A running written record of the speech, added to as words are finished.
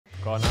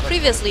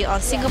Previously on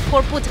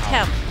Singapore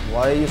Bootcamp.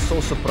 Why are you so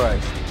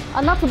surprised?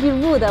 Not to be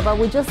rude, but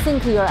we just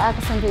think your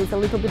accent is a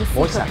little bit secret.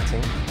 Voice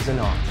acting is an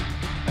art,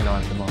 and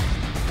I'm the master.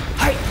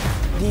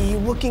 Hi! The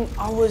working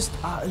hours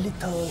are a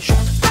little short.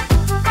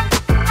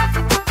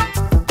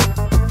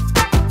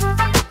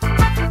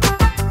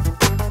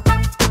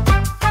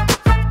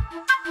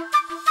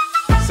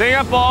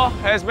 Singapore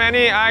has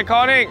many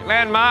iconic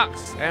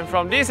landmarks, and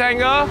from this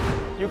angle,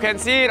 you can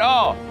see it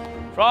all.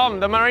 From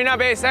the Marina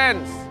Bay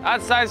Sands,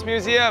 Art Science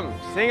Museum,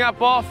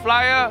 Singapore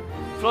Flyer,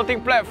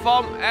 Floating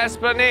Platform,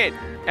 Esplanade,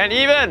 and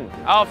even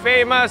our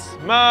famous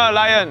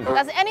Merlion.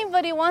 Does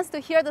anybody wants to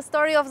hear the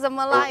story of the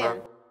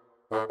Merlion?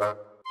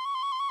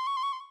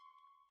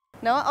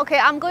 No? Okay,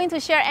 I'm going to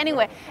share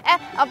anyway.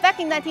 Back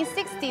in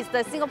 1960s,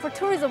 the Singapore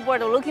Tourism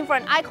Board were looking for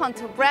an icon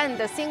to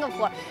brand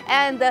Singapore,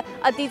 and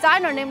a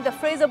designer named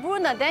Fraser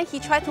Brunner, then he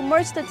tried to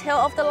merge the tail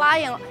of the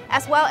lion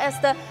as well as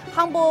the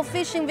humble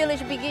fishing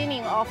village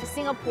beginning of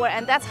Singapore,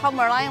 and that's how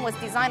Merlion was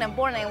designed and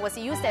born and was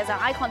used as an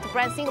icon to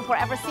brand Singapore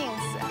ever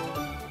since.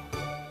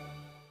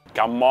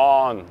 Come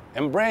on,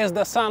 embrace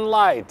the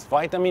sunlight.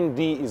 Vitamin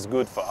D is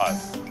good for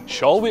us.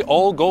 Shall we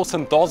all go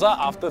Sentosa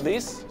after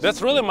this?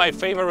 That's really my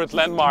favorite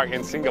landmark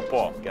in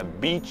Singapore.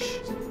 Got beach,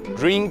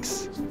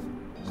 drinks,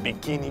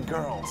 bikini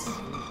girls.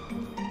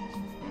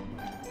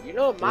 You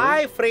know,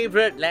 my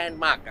favorite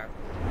landmark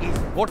is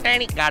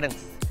Botanic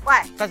Gardens.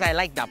 Why? Because I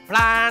like the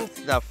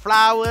plants, the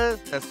flowers,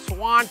 the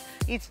swans.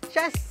 It's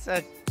just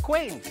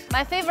quaint.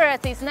 My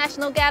favorite is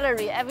National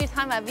Gallery. Every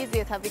time I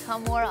visit, I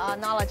become more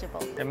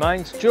knowledgeable. And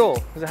mine's Jewel,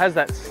 because it has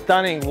that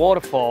stunning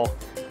waterfall.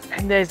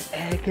 And there's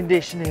air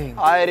conditioning.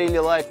 I really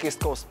like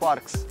East Coast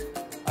parks.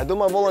 I do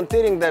my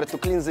volunteering there to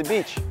clean the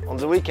beach on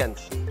the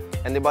weekends.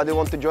 Anybody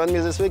want to join me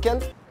this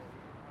weekend?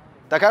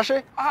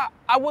 Takashi?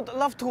 I would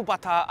love to,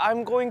 but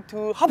I'm going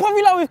to Haw Par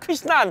Villa with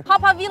Krishnan. Haw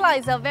Par Villa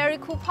is a very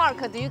cool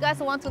park. Do you guys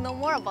want to know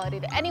more about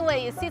it?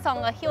 Anyway, it sits on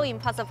a hill in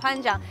Pasir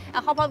Panjang,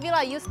 and Haw Par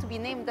Villa used to be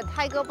named the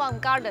Tiger Balm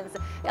Gardens,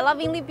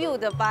 lovingly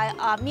built by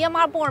a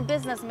Myanmar-born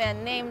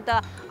businessman named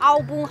Ao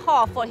Boon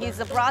Haw for his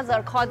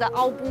brother called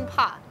Ao Boon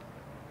Pa.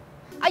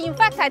 In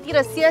fact, I did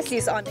a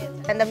thesis on it,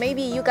 and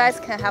maybe you guys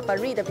can have a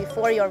read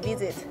before your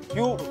visit.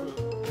 You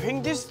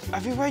bring this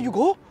everywhere you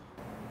go?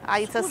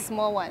 It's a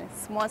small one,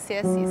 small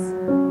thesis.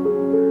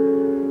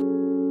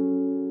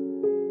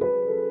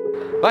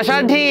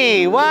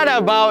 Vashanti, what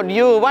about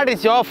you? What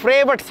is your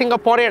favorite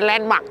Singaporean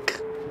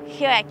landmark?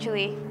 Here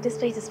actually, this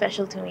place is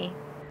special to me.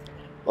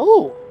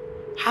 Oh,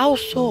 how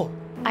so?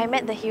 I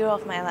met the hero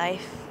of my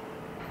life.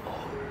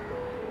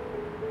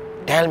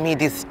 Tell me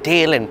this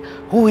tale, and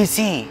who is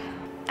he?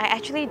 I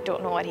actually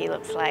don't know what he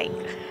looks like.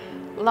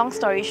 Long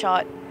story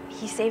short,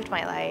 he saved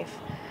my life.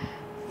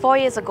 4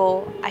 years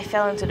ago, I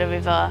fell into the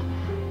river.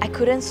 I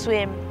couldn't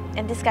swim,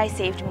 and this guy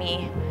saved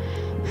me.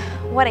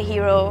 What a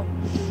hero.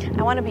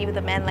 I want to be with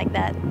a man like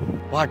that.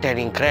 What an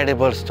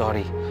incredible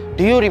story.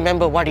 Do you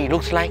remember what he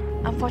looks like?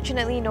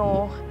 Unfortunately,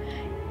 no.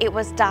 It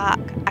was dark.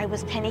 I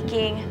was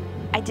panicking.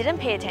 I didn't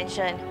pay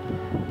attention.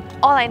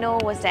 All I know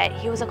was that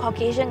he was a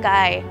Caucasian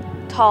guy,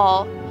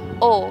 tall,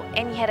 old,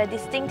 and he had a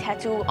distinct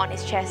tattoo on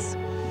his chest.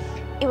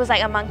 It was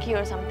like a monkey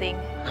or something.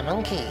 A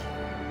monkey?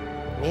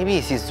 Maybe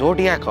it's his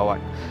zodiac or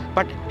what.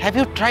 But have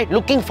you tried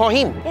looking for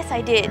him? Yes,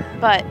 I did,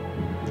 but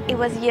it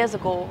was years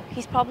ago.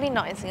 He's probably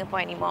not in Singapore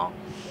anymore.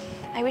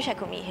 I wish I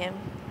could meet him.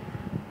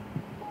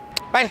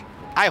 Well,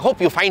 I hope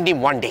you find him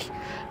one day.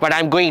 But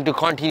I'm going to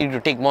continue to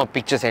take more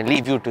pictures and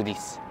leave you to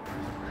this.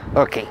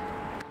 Okay.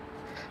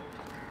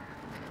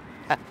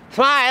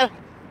 Smile!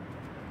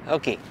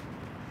 Okay.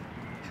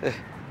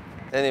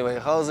 Anyway,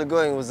 how's it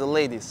going with the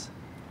ladies?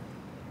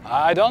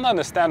 I don't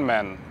understand,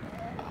 man.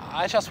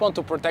 I just want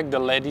to protect the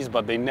ladies,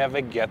 but they never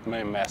get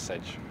my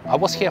message. I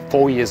was here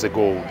 4 years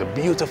ago. The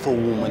beautiful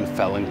woman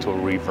fell into a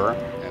river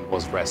and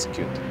was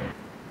rescued.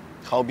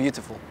 How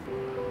beautiful?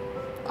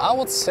 I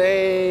would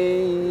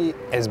say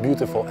as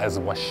beautiful as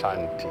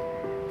Vashanti.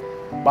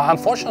 But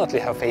unfortunately,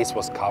 her face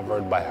was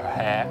covered by her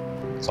hair,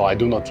 so I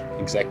do not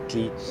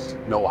exactly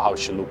know how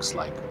she looks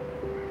like.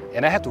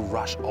 And I had to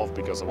rush off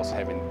because I was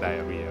having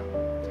diarrhea.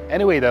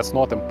 Anyway, that's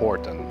not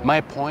important.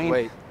 My point...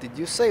 Wait, did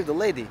you save the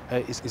lady?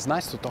 It's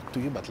nice to talk to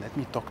you, but let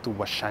me talk to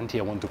Vashanti.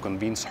 I want to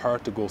convince her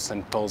to go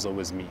Sentosa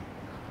with me.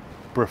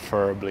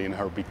 Preferably in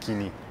her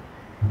bikini.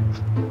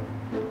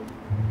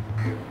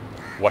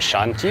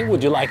 Vashanti,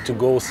 would you like to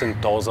go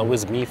Sentosa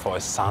with me for a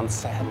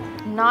sunset?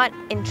 Not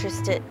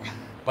interested.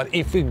 But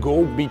if we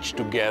go beach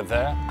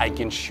together, I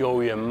can show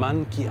you a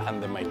monkey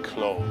under my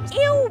clothes.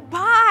 Ew,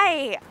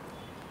 bye!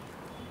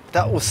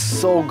 That was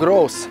so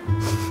gross.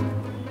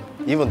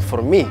 Even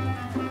for me.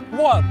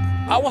 What?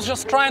 I was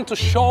just trying to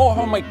show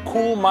her my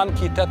cool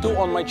monkey tattoo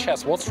on my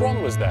chest. What's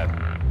wrong with that?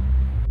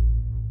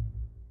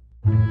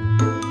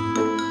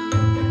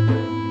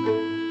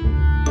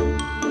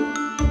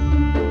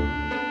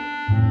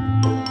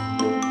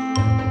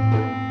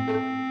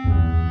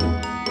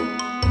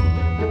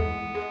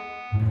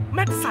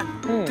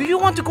 Madison, do you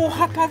want to go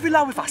Haw Par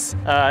Villa with us?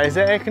 Is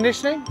it air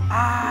conditioning?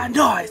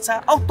 No, it's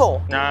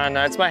outdoor.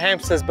 No, it's my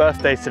hamster's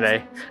birthday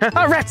today.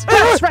 Rats!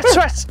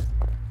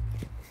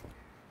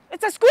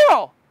 That's a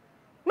squirrel!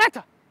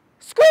 Meta,